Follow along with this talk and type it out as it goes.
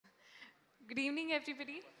Good evening,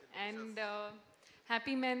 everybody, and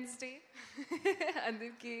happy Men's Day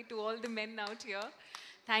Andarki, to all the men out here.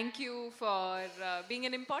 Thank you for being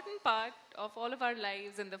an important part of all of our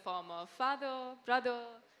lives in the form of father, brother,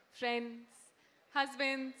 friends,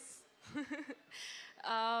 husbands.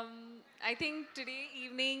 I think today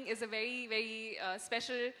evening is a very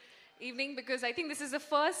special evening because I think this is the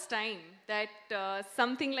first time that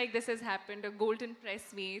something like this has happened, a golden press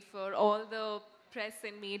meet for all the press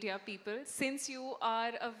and media people, since you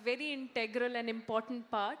are a very integral and important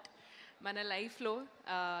part mana life lo,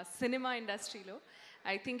 cinema industry lo.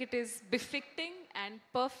 I think it is befitting and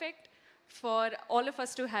perfect for all of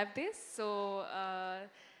us to have this. So,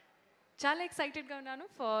 చాలా excited గా ఉన్నాను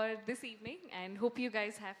for this evening and hope you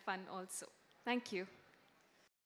guys have fun also. Thank you.